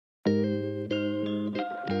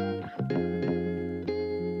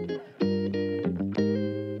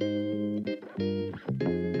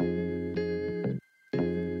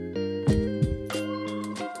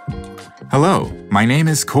Hello, my name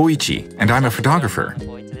is Koichi, and I'm a photographer.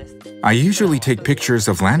 I usually take pictures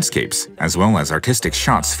of landscapes, as well as artistic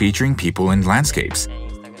shots featuring people in landscapes,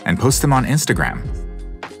 and post them on Instagram.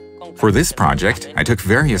 For this project, I took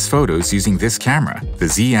various photos using this camera, the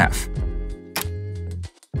ZF.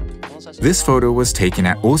 This photo was taken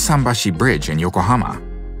at Osanbashi Bridge in Yokohama.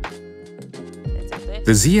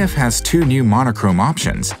 The ZF has two new monochrome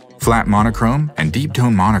options, flat monochrome and deep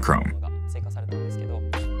tone monochrome.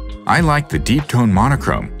 I like the deep tone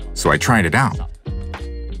monochrome, so I tried it out.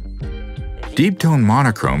 Deep tone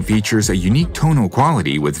monochrome features a unique tonal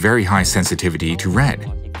quality with very high sensitivity to red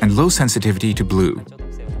and low sensitivity to blue.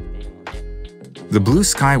 The blue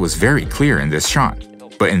sky was very clear in this shot,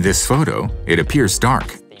 but in this photo, it appears dark.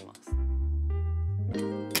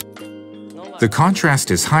 The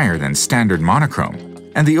contrast is higher than standard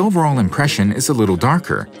monochrome, and the overall impression is a little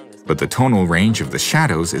darker, but the tonal range of the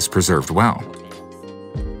shadows is preserved well.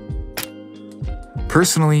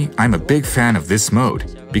 Personally, I'm a big fan of this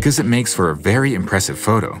mode because it makes for a very impressive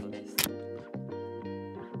photo.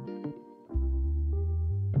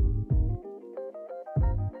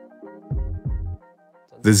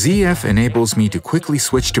 The ZF enables me to quickly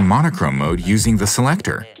switch to monochrome mode using the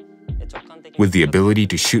selector. With the ability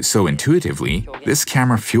to shoot so intuitively, this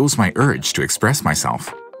camera fuels my urge to express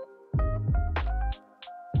myself.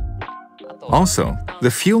 Also,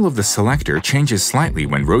 the feel of the selector changes slightly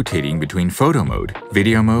when rotating between photo mode,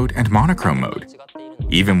 video mode, and monochrome mode.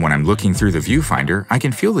 Even when I'm looking through the viewfinder, I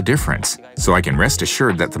can feel the difference, so I can rest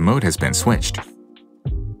assured that the mode has been switched.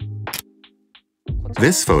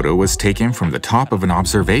 This photo was taken from the top of an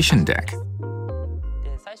observation deck.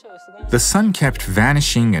 The sun kept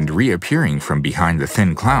vanishing and reappearing from behind the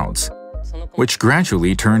thin clouds, which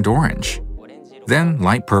gradually turned orange, then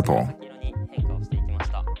light purple.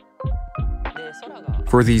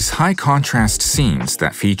 For these high-contrast scenes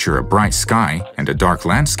that feature a bright sky and a dark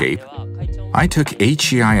landscape, I took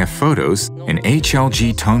HEIF photos in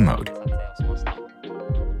HLG tone mode.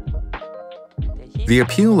 The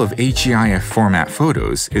appeal of HEIF format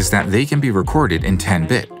photos is that they can be recorded in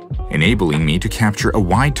 10-bit, enabling me to capture a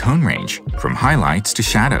wide tone range, from highlights to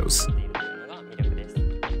shadows.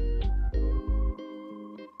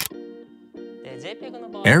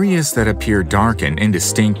 Areas that appear dark and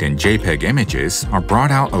indistinct in JPEG images are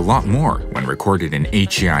brought out a lot more when recorded in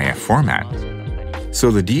HEIF format,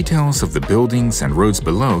 so the details of the buildings and roads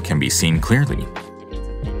below can be seen clearly.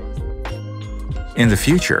 In the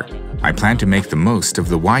future, I plan to make the most of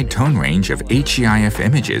the wide tone range of HEIF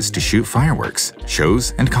images to shoot fireworks,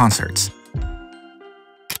 shows, and concerts.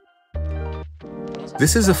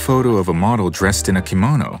 This is a photo of a model dressed in a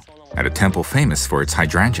kimono at a temple famous for its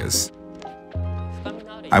hydrangeas.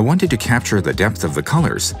 I wanted to capture the depth of the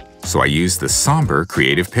colors, so I used the somber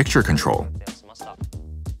Creative Picture Control.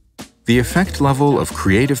 The effect level of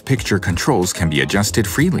Creative Picture Controls can be adjusted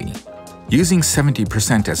freely. Using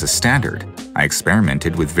 70% as a standard, I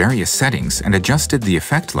experimented with various settings and adjusted the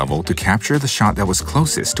effect level to capture the shot that was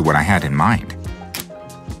closest to what I had in mind.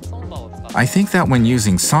 I think that when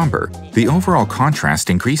using somber, the overall contrast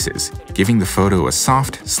increases, giving the photo a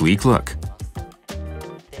soft, sleek look.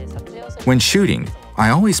 When shooting, I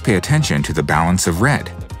always pay attention to the balance of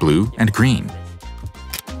red, blue, and green.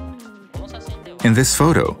 In this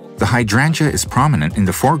photo, the hydrangea is prominent in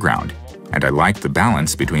the foreground, and I like the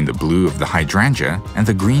balance between the blue of the hydrangea and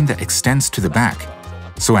the green that extends to the back.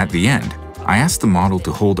 So at the end, I asked the model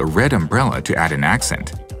to hold a red umbrella to add an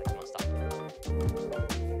accent.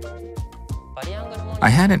 I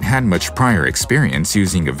hadn't had much prior experience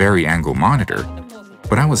using a vari-angle monitor,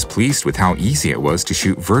 but I was pleased with how easy it was to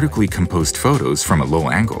shoot vertically composed photos from a low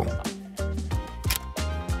angle.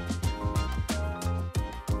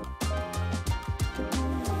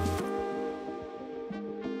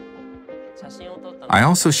 I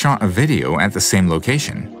also shot a video at the same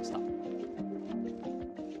location.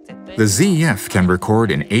 The ZF can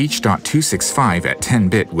record in H.265 at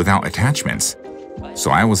 10-bit without attachments,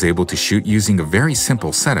 so I was able to shoot using a very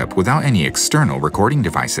simple setup without any external recording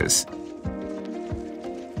devices.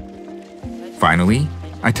 Finally,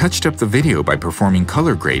 I touched up the video by performing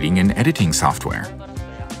color grading in editing software.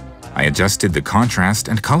 I adjusted the contrast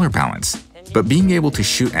and color balance, but being able to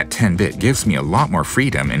shoot at 10-bit gives me a lot more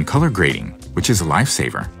freedom in color grading, which is a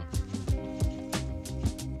lifesaver.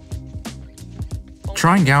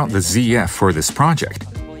 Trying out the ZF for this project,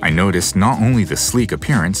 I noticed not only the sleek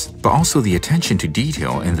appearance, but also the attention to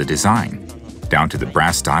detail in the design, down to the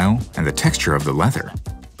brass dial and the texture of the leather.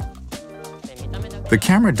 The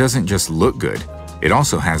camera doesn't just look good, it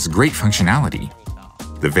also has great functionality.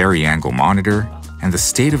 The vari-angle monitor and the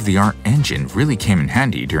state-of-the-art engine really came in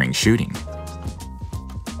handy during shooting.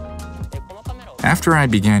 After I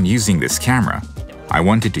began using this camera, I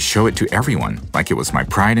wanted to show it to everyone like it was my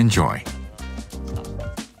pride and joy.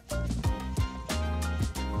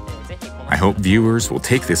 I hope viewers will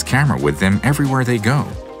take this camera with them everywhere they go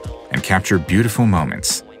and capture beautiful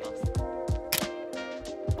moments.